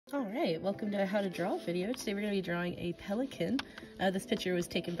All right, welcome to How to Draw video. Today we're going to be drawing a pelican. This picture was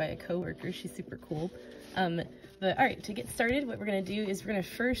taken by a coworker. She's super cool. But all right, to get started, what we're going to do is we're going to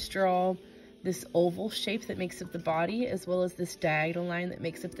first draw this oval shape that makes up the body, as well as this diagonal line that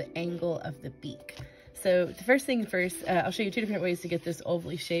makes up the angle of the beak. So the first thing first, I'll show you two different ways to get this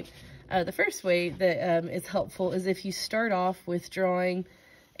ovally shape. The first way that is helpful is if you start off with drawing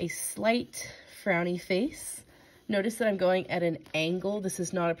a slight frowny face. Notice that I'm going at an angle. This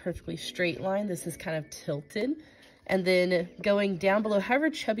is not a perfectly straight line. This is kind of tilted. And then going down below, however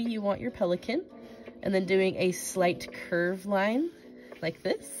chubby you want your pelican, and then doing a slight curve line like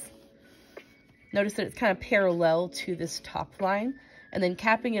this. Notice that it's kind of parallel to this top line, and then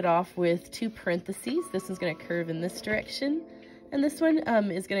capping it off with two parentheses. This one's going to curve in this direction, and this one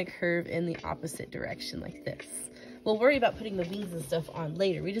is going to curve in the opposite direction like this. We'll worry about putting the wings and stuff on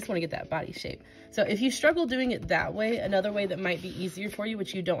later. We just want to get that body shape. So if you struggle doing it that way, another way that might be easier for you,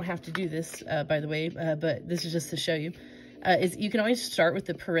 which you don't have to do this, by the way, but this is just to show you, is you can always start with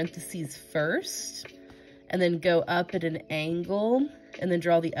the parentheses first, and then go up at an angle, and then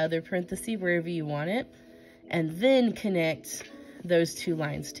draw the other parenthesis wherever you want it, and then connect those two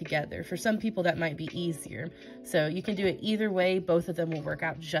lines together. For some people, that might be easier. So you can do it either way. Both of them will work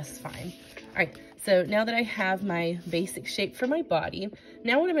out just fine. All right, so now that I have my basic shape for my body,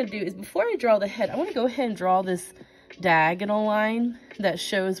 now what I'm going to do is before I draw the head, I want to go ahead and draw this diagonal line that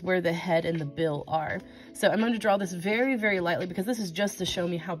shows where the head and the bill are. So I'm going to draw this very, very lightly because this is just to show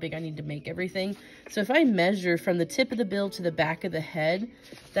me how big I need to make everything. So if I measure from the tip of the bill to the back of the head,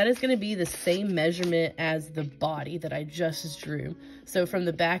 that is going to be the same measurement as the body that I just drew. So from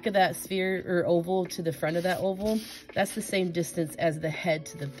the back of that sphere or oval to the front of that oval, that's the same distance as the head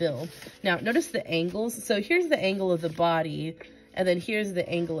to the bill. Now notice the angles. So here's the angle of the body, and then here's the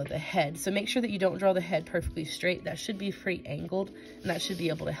angle of the head. So make sure that you don't draw the head perfectly straight. That should be pretty angled, and that should be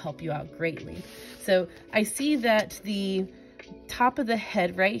able to help you out greatly. So I see that the top of the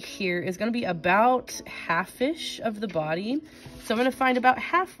head right here is going to be about half-ish of the body. So I'm going to find about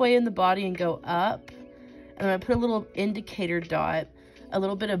halfway in the body and go up. And I'm going to put a little indicator dot a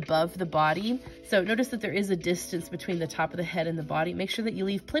little bit above the body. So notice that there is a distance between the top of the head and the body. Make sure that you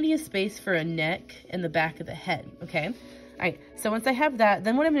leave plenty of space for a neck and the back of the head, okay? All right, so once I have that,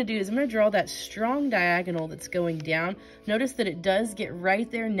 then what I'm going to do is I'm going to draw that strong diagonal that's going down. Notice that it does get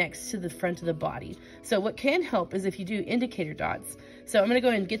right there next to the front of the body. So what can help is if you do indicator dots. So I'm going to go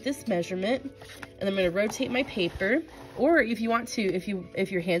ahead and get this measurement, and I'm going to rotate my paper. Or if you want to,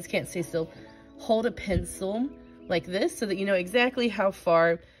 if your hands can't stay still, hold a pencil like this so that you know exactly how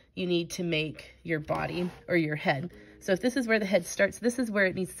far you need to make your body or your head. So if this is where the head starts, this is where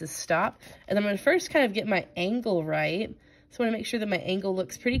it needs to stop. And I'm going to first kind of get my angle right. So I want to make sure that my angle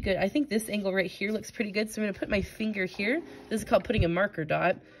looks pretty good. I think this angle right here looks pretty good. So I'm going to put my finger here. This is called putting a marker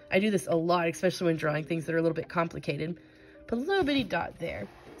dot. I do this a lot, especially when drawing things that are a little bit complicated. Put a little bitty dot there.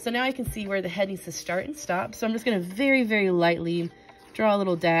 So now I can see where the head needs to start and stop. So I'm just going to very, very lightly draw a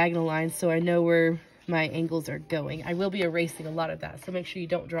little diagonal line so I know where my angles are going. I will be erasing a lot of that, so make sure you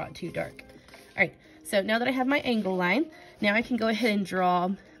don't draw it too dark. All right, so now that I have my angle line, now I can go ahead and draw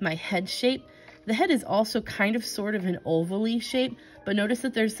my head shape. The head is also kind of sort of an oval-y shape, but notice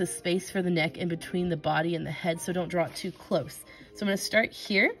that there's the space for the neck in between the body and the head, so don't draw it too close. So I'm going to start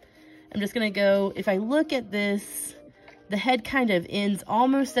here. I'm just going to go, if I look at this, the head kind of ends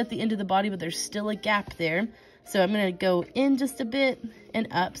almost at the end of the body, but there's still a gap there. So I'm going to go in just a bit and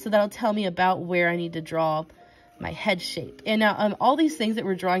up, so that'll tell me about where I need to draw my head shape. And now all these things that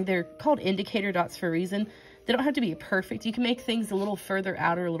we're drawing, they're called indicator dots for a reason. They don't have to be perfect. You can make things a little further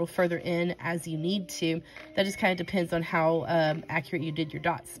out or a little further in as you need to. That just kind of depends on how accurate you did your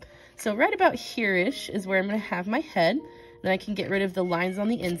dots. So right about here-ish is where I'm going to have my head. Then I can get rid of the lines on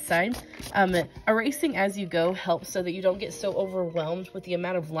the inside. Erasing as you go helps so that you don't get so overwhelmed with the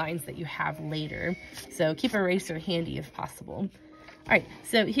amount of lines that you have later. So keep an eraser handy if possible. All right,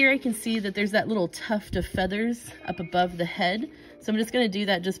 so here I can see that there's that little tuft of feathers up above the head. So I'm just going to do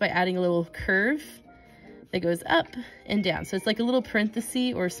that just by adding a little curve that goes up and down. So it's like a little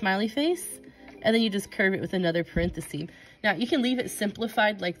parenthesis or smiley face, and then you just curve it with another parenthesis. Now you can leave it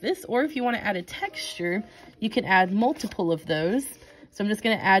simplified like this, or if you want to add a texture, you can add multiple of those. So I'm just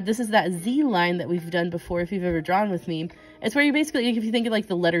going to add, this is that Z line that we've done before if you've ever drawn with me. It's where you basically, if you think of like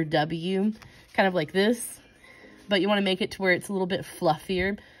the letter W, kind of like this, but you want to make it to where it's a little bit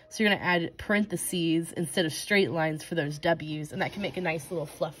fluffier. So you're going to add parentheses instead of straight lines for those W's, and that can make a nice little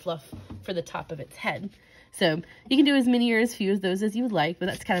fluff for the top of its head. So you can do as many or as few of those as you would like, but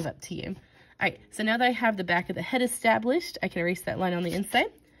that's kind of up to you. All right, so now that I have the back of the head established, I can erase that line on the inside.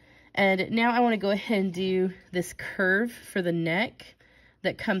 And now I want to go ahead and do this curve for the neck.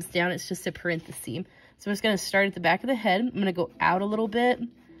 that comes down. It's just a parenthesis. So I'm just going to start at the back of the head. I'm going to go out a little bit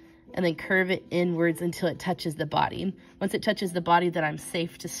and then curve it inwards until it touches the body. Once it touches the body, then I'm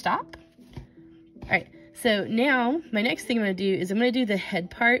safe to stop. All right, so now my next thing I'm going to do is I'm going to do the head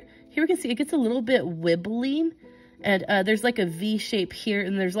part. Here we can see it gets a little bit wibbly, and there's like a V shape here,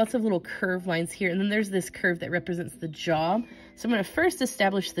 and there's lots of little curve lines here, and then there's this curve that represents the jaw. So I'm going to first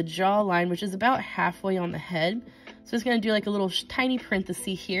establish the jaw line, which is about halfway on the head. So I'm just going to do like a little tiny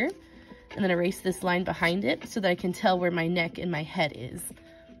parenthesis here, and then erase this line behind it so that I can tell where my neck and my head is.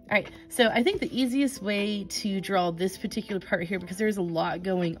 All right, so I think the easiest way to draw this particular part here, because there's a lot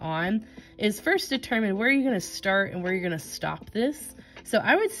going on, is first determine where you're going to start and where you're going to stop this. So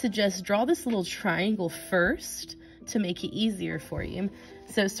I would suggest draw this little triangle first to make it easier for you.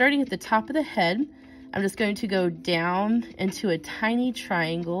 So starting at the top of the head, I'm just going to go down into a tiny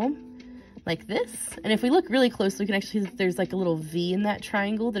triangle like this. And if we look really closely, we can actually see that there's like a little V in that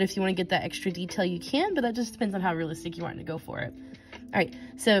triangle, that if you want to get that extra detail, you can, but that just depends on how realistic you want to go for it. All right,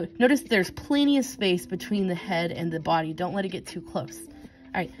 so notice there's plenty of space between the head and the body. Don't let it get too close.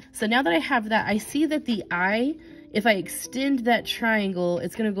 All right, so now that I have that, I see that the eye, if I extend that triangle,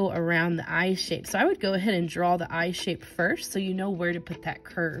 it's gonna go around the eye shape. So I would go ahead and draw the eye shape first so you know where to put that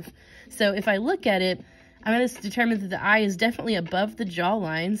curve. So if I look at it, I'm gonna determine that the eye is definitely above the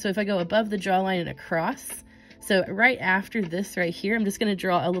jawline. So if I go above the jawline and across, so right after this right here, I'm just gonna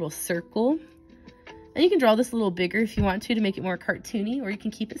draw a little circle. And you can draw this a little bigger if you want to make it more cartoony, or you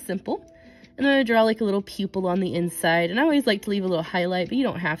can keep it simple. And then I draw like a little pupil on the inside. And I always like to leave a little highlight, but you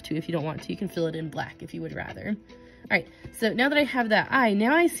don't have to if you don't want to. You can fill it in black if you would rather. All right, so now that I have that eye,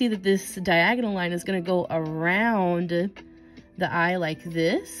 now I see that this diagonal line is going to go around the eye like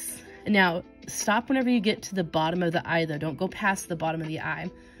this. And now stop whenever you get to the bottom of the eye, though. Don't go past the bottom of the eye.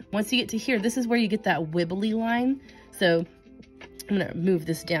 Once you get to here, this is where you get that wibbly line. So I'm going to move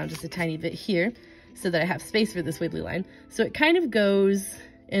this down just a tiny bit here, so that I have space for this wiggly line. So it kind of goes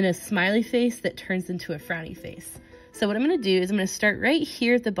in a smiley face that turns into a frowny face. So what I'm gonna do is I'm gonna start right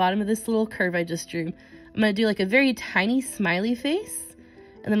here at the bottom of this little curve I just drew. I'm gonna do like a very tiny smiley face,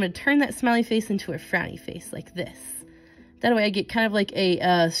 and then I'm gonna turn that smiley face into a frowny face like this. That way I get kind of like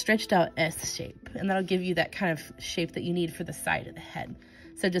a stretched out S shape, and that'll give you that kind of shape that you need for the side of the head.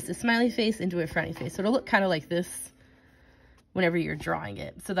 So just a smiley face into a frowny face. So it'll look kind of like this whenever you're drawing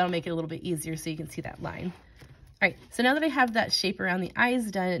it. So that'll make it a little bit easier so you can see that line. All right, so now that I have that shape around the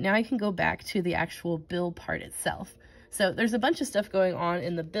eyes done, now I can go back to the actual bill part itself. So there's a bunch of stuff going on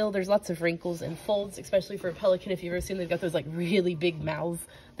in the bill. There's lots of wrinkles and folds, especially for a pelican. If you've ever seen, they've got those like really big mouths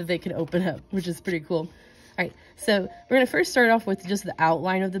that they can open up, which is pretty cool. All right, so we're gonna first start off with just the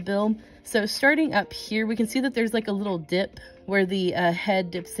outline of the bill. So starting up here, we can see that there's like a little dip where the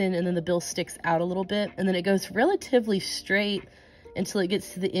head dips in, and then the bill sticks out a little bit, and then it goes relatively straight until it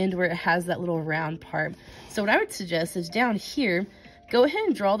gets to the end where it has that little round part. So what I would suggest is down here, go ahead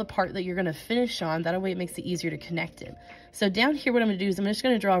and draw the part that you're gonna finish on. That way it makes it easier to connect it. So down here, what I'm gonna do is I'm just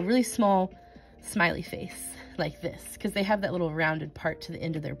gonna draw a really small smiley face like this, because they have that little rounded part to the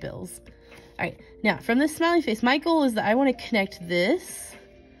end of their bills. All right, now from this smiley face, my goal is that I want to connect this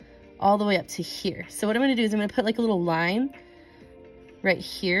all the way up to here. So what I'm going to do is I'm going to put like a little line right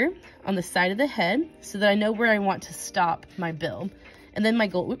here on the side of the head so that I know where I want to stop my bill. And then my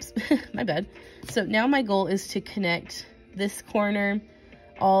goal, whoops, my bad. So now my goal is to connect this corner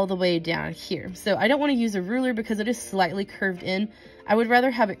all the way down here. So I don't want to use a ruler because it is slightly curved in. I would rather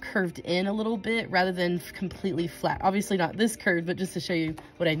have it curved in a little bit rather than completely flat. Obviously not this curved, but just to show you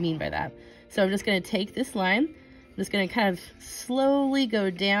what I mean by that. So I'm just going to take this line, I'm just going to kind of slowly go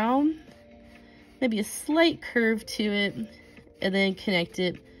down, maybe a slight curve to it, and then connect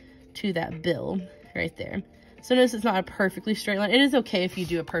it to that bill right there. So notice it's not a perfectly straight line. It is okay if you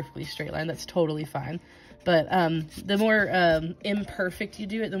do a perfectly straight line, that's totally fine. But the more imperfect you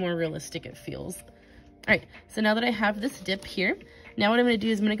do it, the more realistic it feels. All right, so now that I have this dip here, now what I'm going to do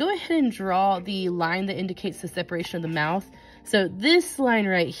is I'm going to go ahead and draw the line that indicates the separation of the mouth. So this line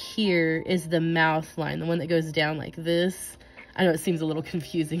right here is the mouth line, the one that goes down like this. I know it seems a little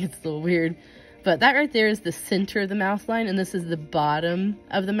confusing, it's a little weird, but that right there is the center of the mouth line, and this is the bottom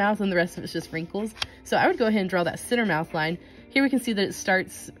of the mouth, and the rest of it's just wrinkles. So I would go ahead and draw that center mouth line. Here we can see that it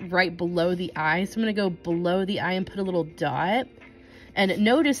starts right below the eye, so I'm going to go below the eye and put a little dot. And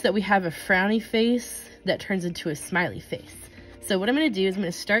notice that we have a frowny face that turns into a smiley face. So what I'm going to do is I'm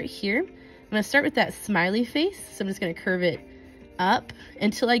going to start here. I'm going to start with that smiley face, so I'm just going to curve it up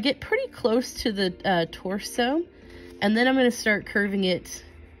until I get pretty close to the torso, and then I'm going to start curving it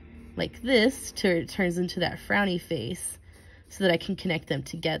like this till it turns into that frowny face so that I can connect them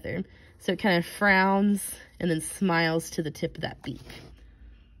together. So it kind of frowns and then smiles to the tip of that beak.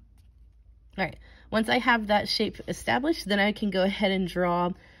 All right, once I have that shape established, then I can go ahead and draw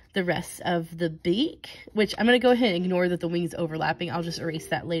the rest of the beak, which I'm gonna go ahead and ignore that the wing's overlapping. I'll just erase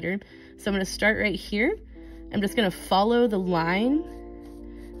that later. So I'm gonna start right here. I'm just gonna follow the line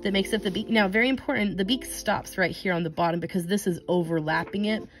that makes up the beak. Now, very important, the beak stops right here on the bottom because this is overlapping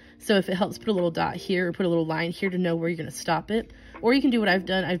it. So if it helps, put a little dot here or put a little line here to know where you're gonna stop it. Or you can do what I've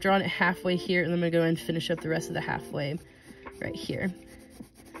done. I've drawn it halfway here, and I'm gonna go and finish up the rest of the halfway right here,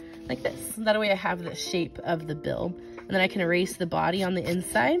 like this. That way I have the shape of the bill. And then I can erase the body on the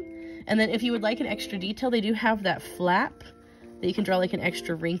inside. And then if you would like an extra detail, they do have that flap that you can draw like an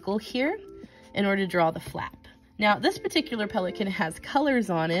extra wrinkle here in order to draw the flap. Now, this particular pelican has colors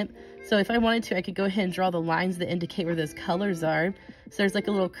on it, so if I wanted to, I could go ahead and draw the lines that indicate where those colors are. So there's like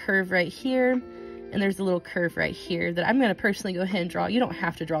a little curve right here, and there's a little curve right here that I'm going to personally go ahead and draw. You don't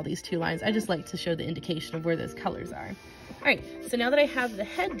have to draw these two lines. I just like to show the indication of where those colors are. All right, so now that I have the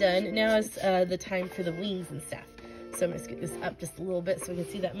head done, now is the time for the wings and stuff. So I'm going to scoot this up just a little bit so we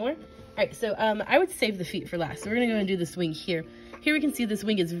can see that more. All right, so I would save the feet for last. So we're going to go and do this wing here. Here we can see this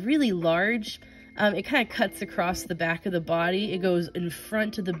wing is really large. It kind of cuts across the back of the body. It goes in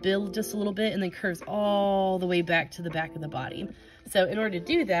front of the bill just a little bit and then curves all the way back to the back of the body. So in order to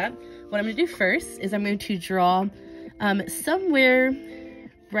do that, what I'm going to do first is I'm going to draw somewhere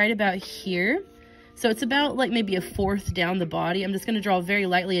right about here. So it's about like maybe a fourth down the body. I'm just going to draw very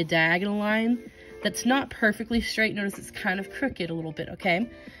lightly a diagonal line that's not perfectly straight. Notice it's kind of crooked a little bit, okay?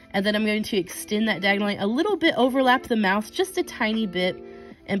 And then I'm going to extend that diagonal line a little bit, overlap the mouth just a tiny bit,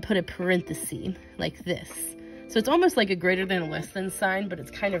 and put a parenthesis like this. So it's almost like a greater than or less than sign, but it's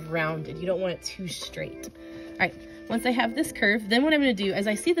kind of rounded. You don't want it too straight. All right, once I have this curve, then what I'm going to do is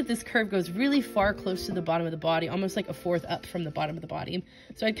I see that this curve goes really far close to the bottom of the body, almost like a fourth up from the bottom of the body.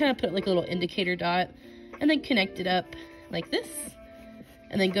 So I'd kind of put like a little indicator dot and then connect it up like this,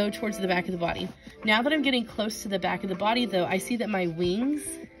 and then go towards the back of the body. Now that I'm getting close to the back of the body though, I see that my wings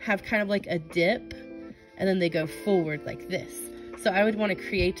have kind of like a dip, and then they go forward like this. So I would want to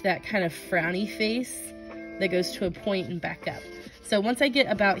create that kind of frowny face that goes to a point and back up. So once I get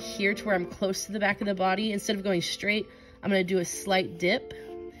about here to where I'm close to the back of the body, instead of going straight, I'm going to do a slight dip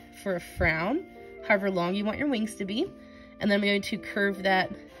for a frown, however long you want your wings to be. And then I'm going to curve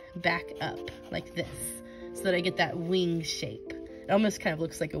that back up like this so that I get that wing shape. It almost kind of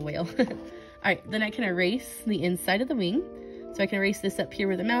looks like a whale. All right, then I can erase the inside of the wing. So I can erase this up here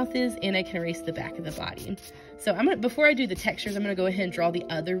where the mouth is, and I can erase the back of the body. So before I do the textures, I'm gonna go ahead and draw the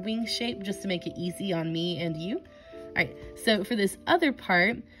other wing shape just to make it easy on me and you. All right, so for this other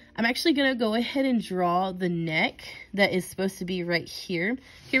part, I'm actually gonna go ahead and draw the neck that is supposed to be right here.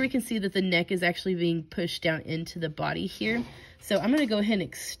 Here we can see that the neck is actually being pushed down into the body here. So I'm gonna go ahead and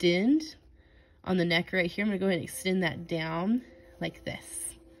extend on the neck right here. I'm gonna go ahead and extend that down like this.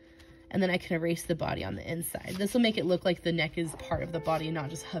 And then I can erase the body on the inside. This will make it look like the neck is part of the body and not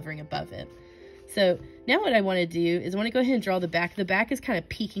just hovering above it. So now what I want to do is I want to go ahead and draw the back. The back is kind of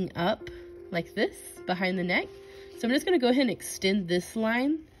peeking up like this behind the neck. So I'm just going to go ahead and extend this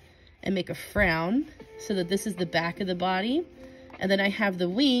line and make a frown so that this is the back of the body. And then I have the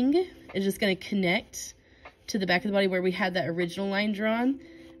wing is just going to connect to the back of the body where we had that original line drawn.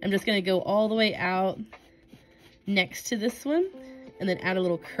 I'm just going to go all the way out next to this one, and then add a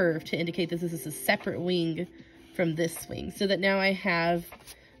little curve to indicate that this is a separate wing from this wing, so that now I have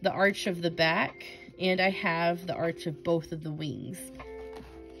the arch of the back and I have the arch of both of the wings.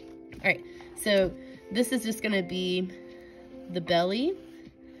 All right, so this is just gonna be the belly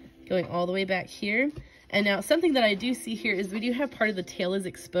going all the way back here. And now something that I do see here is we do have part of the tail is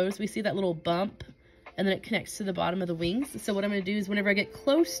exposed. We see that little bump, and then it connects to the bottom of the wings. So what I'm gonna do is whenever I get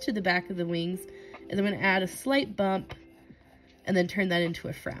close to the back of the wings, is I'm gonna add a slight bump and then turn that into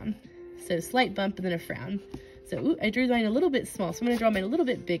a frown. So slight bump and then a frown. So ooh, I drew mine a little bit small, so I'm gonna draw mine a little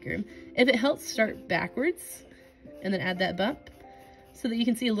bit bigger. If it helps, start backwards and then add that bump so that you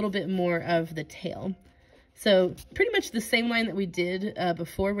can see a little bit more of the tail. So pretty much the same line that we did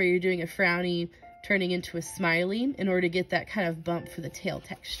before, where you're doing a frowny turning into a smiley in order to get that kind of bump for the tail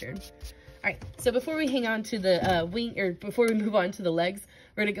texture. All right, so before we hang on to the wing, or before we move on to the legs,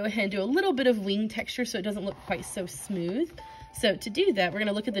 we're gonna go ahead and do a little bit of wing texture so it doesn't look quite so smooth. So to do that, we're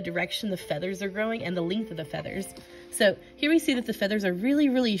gonna look at the direction the feathers are growing and the length of the feathers. So here we see that the feathers are really,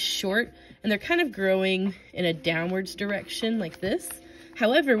 really short, and they're kind of growing in a downwards direction like this.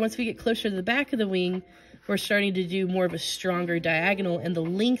 However, once we get closer to the back of the wing, we're starting to do more of a stronger diagonal, and the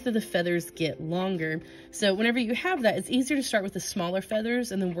length of the feathers get longer. So whenever you have that, it's easier to start with the smaller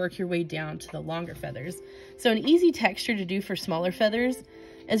feathers and then work your way down to the longer feathers. So an easy texture to do for smaller feathers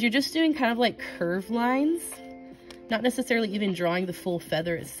is you're just doing kind of like curved lines, not necessarily even drawing the full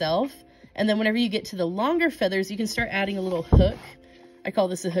feather itself. And then whenever you get to the longer feathers, you can start adding a little hook. I call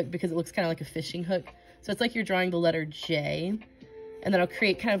this a hook because it looks kind of like a fishing hook. So it's like you're drawing the letter J, and then I'll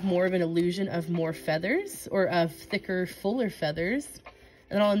create kind of more of an illusion of more feathers, or of thicker, fuller feathers.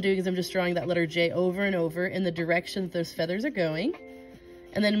 And then all I'm doing is I'm just drawing that letter J over and over in the direction that those feathers are going.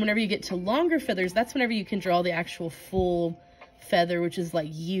 And then whenever you get to longer feathers, that's whenever you can draw the actual full feather, which is like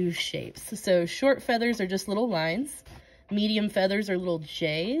U shapes. So short feathers are just little lines, medium feathers are little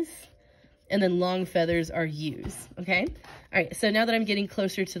J's, and then long feathers are U's, okay? All right, so now that I'm getting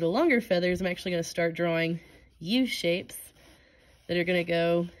closer to the longer feathers, I'm actually gonna start drawing U shapes that are gonna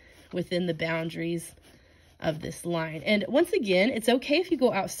go within the boundaries of this line. And once again, it's okay if you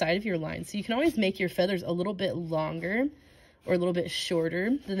go outside of your line. So you can always make your feathers a little bit longer or a little bit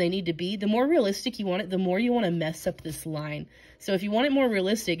shorter than they need to be. The more realistic you want it, the more you want to mess up this line. So if you want it more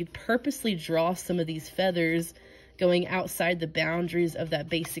realistic, purposely draw some of these feathers going outside the boundaries of that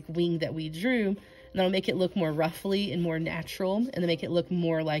basic wing that we drew, and that'll make it look more ruffly and more natural, and then make it look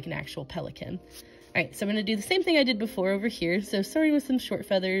more like an actual pelican. All right, so I'm going to do the same thing I did before over here. So starting with some short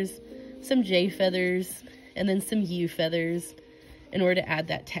feathers, some J feathers, and then some U feathers in order to add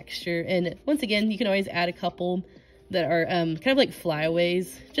that texture. And once again, you can always add a couple that are kind of like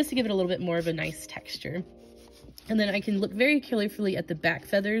flyaways, just to give it a little bit more of a nice texture. And then I can look very carefully at the back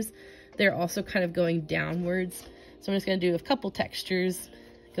feathers. They're also kind of going downwards. So I'm just gonna do a couple textures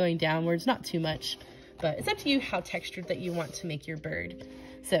going downwards, not too much, but it's up to you how textured that you want to make your bird.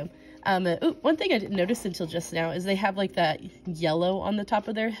 So, one thing I didn't notice until just now is they have like that yellow on the top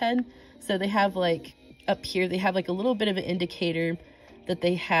of their head. So they have like, up here, they have like a little bit of an indicator that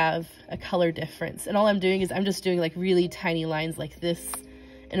they have a color difference. And all I'm doing is I'm just doing like really tiny lines like this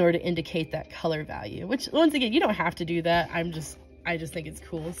in order to indicate that color value, which once again, you don't have to do that. I just think it's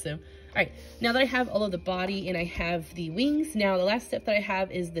cool. So, all right, now that I have all of the body and I have the wings, now the last step that I have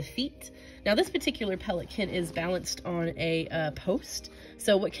is the feet. Now this particular pelican is balanced on a post.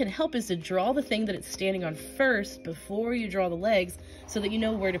 So what can help is to draw the thing that it's standing on first before you draw the legs so that you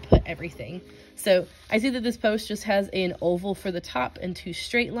know where to put everything. So I see that this post just has an oval for the top and two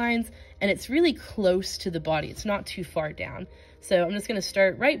straight lines, and it's really close to the body. It's not too far down. So I'm just gonna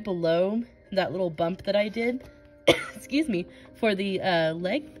start right below that little bump that I did, excuse me, for the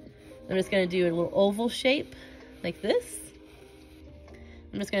leg. I'm just gonna do a little oval shape like this.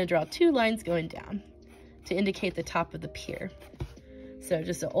 I'm just gonna draw two lines going down to indicate the top of the pier. So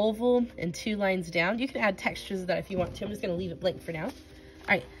just an oval and two lines down. You can add textures to that if you want to. I'm just gonna leave it blank for now. All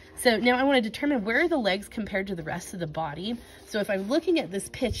right, so now I wanna determine where are the legs compared to the rest of the body. So if I'm looking at this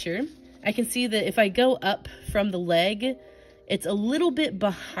picture, I can see that if I go up from the leg, it's a little bit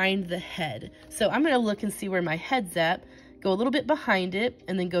behind the head. So I'm gonna look and see where my head's at, go a little bit behind it,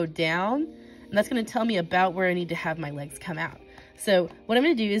 and then go down. And that's gonna tell me about where I need to have my legs come out. So what I'm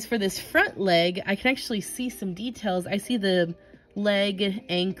gonna do is for this front leg, I can actually see some details. I see the leg,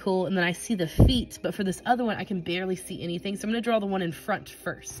 ankle, and then I see the feet, but for this other one, I can barely see anything. So I'm gonna draw the one in front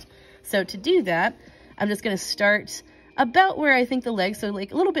first. So to do that, I'm just gonna start about where I think the legs, so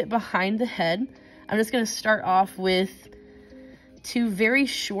like a little bit behind the head. I'm just gonna start off with two very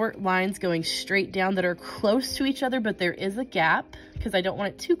short lines going straight down that are close to each other, but there is a gap because I don't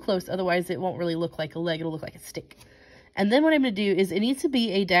want it too close, otherwise it won't really look like a leg, it'll look like a stick. And then what I'm gonna do is it needs to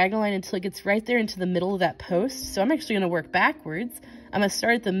be a diagonal line until it gets right there into the middle of that post. So I'm actually gonna work backwards. I'm gonna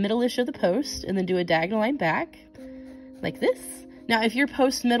start at the middle-ish of the post and then do a diagonal line back, like this. Now, if your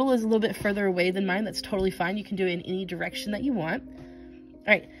post middle is a little bit further away than mine, that's totally fine. You can do it in any direction that you want. All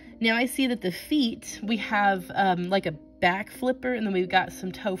right, now I see that the feet, we have like a back flipper, and then we've got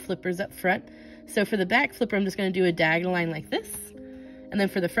some toe flippers up front. So for the back flipper, I'm just gonna do a diagonal line like this. And then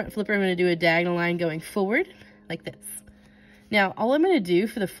for the front flipper, I'm gonna do a diagonal line going forward like this. Now, all I'm gonna do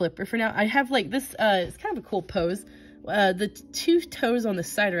for the flipper for now, I have like this, it's kind of a cool pose. The two toes on the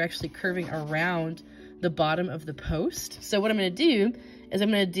side are actually curving around the bottom of the post. So what I'm gonna do is I'm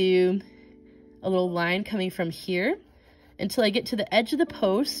gonna do a little line coming from here until I get to the edge of the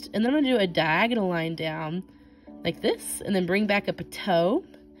post, and then I'm gonna do a diagonal line down like this, and then bring back up a toe.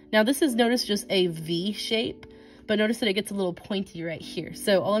 Now this is, notice, just a V shape, but notice that it gets a little pointy right here.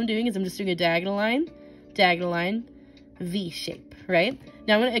 So all I'm doing is I'm just doing a diagonal line, V shape, right?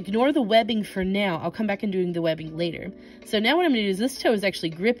 Now I'm gonna ignore the webbing for now. I'll come back and doing the webbing later. So now what I'm gonna do is this toe is actually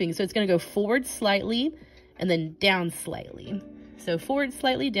gripping, so it's gonna go forward slightly and then down slightly. So forward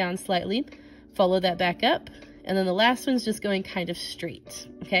slightly, down slightly, follow that back up, and then the last one's just going kind of straight,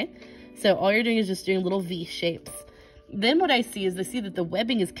 okay? So all you're doing is just doing little V shapes. Then what I see is I see that the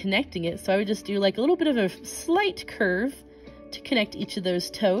webbing is connecting it, so I would just do like a little bit of a slight curve to connect each of those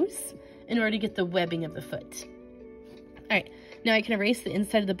toes in order to get the webbing of the foot. All right, Now I can erase the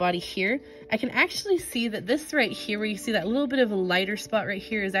inside of the body here. I can actually see that this right here, where you see that little bit of a lighter spot right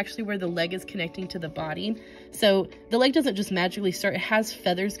here, is actually where the leg is connecting to the body. So the leg doesn't just magically start, it has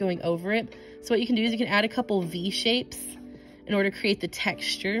feathers going over it. So what you can do is you can add a couple V shapes in order to create the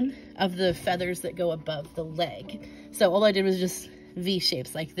texture of the feathers that go above the leg. So all I did was just V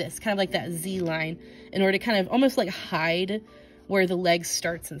shapes like this, kind of like that Z line, in order to kind of almost like hide where the leg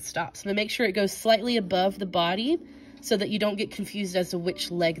starts and stops. But make sure it goes slightly above the body so that you don't get confused as to which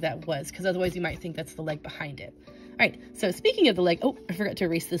leg that was, because otherwise you might think that's the leg behind it. All right, so speaking of the leg, oh, I forgot to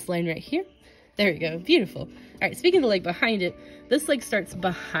erase this line right here. There we go, beautiful. All right, speaking of the leg behind it, this leg starts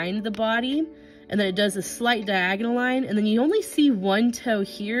behind the body, and then it does a slight diagonal line, and then you only see one toe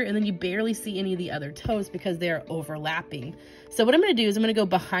here, and then you barely see any of the other toes because they are overlapping. So what I'm gonna do is I'm gonna go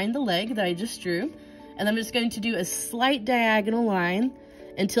behind the leg that I just drew, and I'm just going to do a slight diagonal line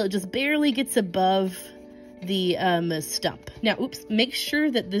until it just barely gets above the stump. Now, oops, make sure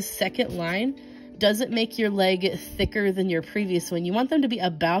that this second line doesn't make your leg thicker than your previous one. You want them to be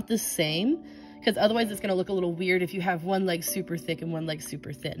about the same, because otherwise it's gonna look a little weird if you have one leg super thick and one leg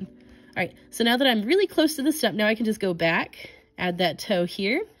super thin. All right, so now that I'm really close to the stump, now I can just go back, add that toe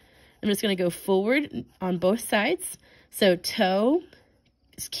here. I'm just gonna go forward on both sides. So toe,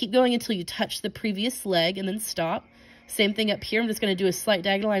 just keep going until you touch the previous leg and then stop. Same thing up here, I'm just gonna do a slight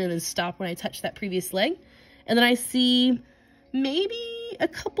diagonal line and then stop when I touch that previous leg. And then I see maybe a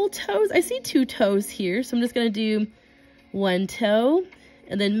couple toes. I see 2 toes here, so I'm just gonna do 1 toe,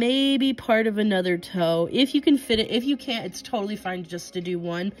 and then maybe part of another toe. If you can fit it, if you can't, it's totally fine just to do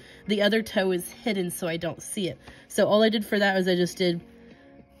 1. The other toe is hidden, so I don't see it. So all I did for that was I just did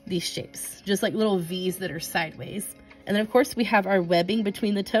these shapes, just like little V's that are sideways. And then of course we have our webbing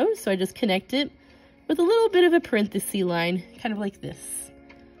between the toes, so I just connect it with a little bit of a parenthesis line, kind of like this.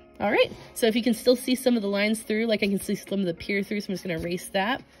 All right, so if you can still see some of the lines through, like I can see some of the peer through, so I'm just gonna erase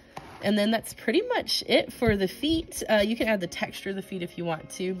that. And then that's pretty much it for the feet. You can add the texture of the feet if you want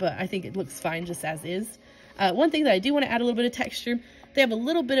to, but I think it looks fine just as is. One thing that I do want to add a little bit of texture, they have a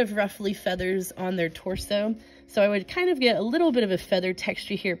little bit of ruffly feathers on their torso, so I would kind of get a little bit of a feather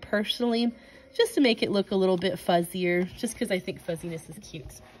texture here personally, just to make it look a little bit fuzzier, just because I think fuzziness is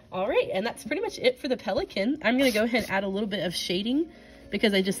cute. All right, and that's pretty much it for the pelican. I'm gonna go ahead and add a little bit of shading,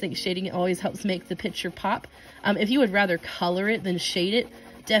 because I just think shading always helps make the picture pop. If you would rather color it than shade it,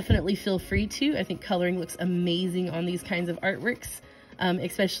 definitely feel free to. I think coloring looks amazing on these kinds of artworks,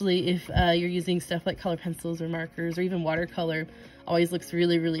 especially if you're using stuff like color pencils or markers or even watercolor. Always looks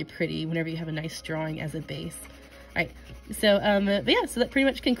really, really pretty whenever you have a nice drawing as a base. All right, so but yeah, so that pretty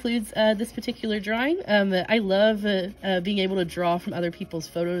much concludes this particular drawing. I love being able to draw from other people's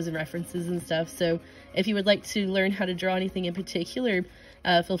photos and references and stuff, so if you would like to learn how to draw anything in particular,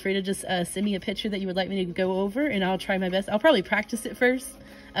 feel free to just send me a picture that you would like me to go over, and I'll try my best. I'll probably practice it first,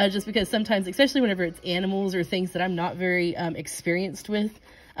 just because sometimes, especially whenever it's animals or things that I'm not very experienced with,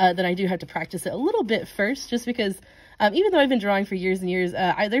 then I do have to practice it a little bit first, just because even though I've been drawing for years and years,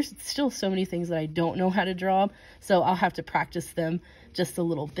 there's still so many things that I don't know how to draw, so I'll have to practice them just a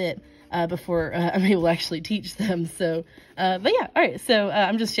little bit before I'm able to actually teach them. So, but yeah, all right, so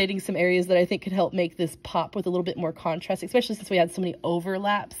I'm just shading some areas that I think could help make this pop with a little bit more contrast, especially since we had so many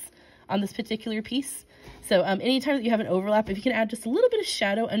overlaps on this particular piece. So anytime that you have an overlap, if you can add just a little bit of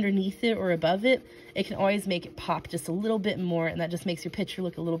shadow underneath it or above it, it can always make it pop just a little bit more, and that just makes your picture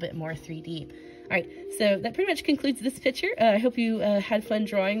look a little bit more 3D. All right, so that pretty much concludes this picture. I hope you had fun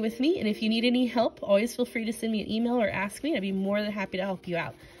drawing with me, and if you need any help, always feel free to send me an email or ask me. I'd be more than happy to help you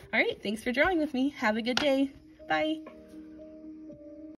out. All right, thanks for drawing with me. Have a good day. Bye.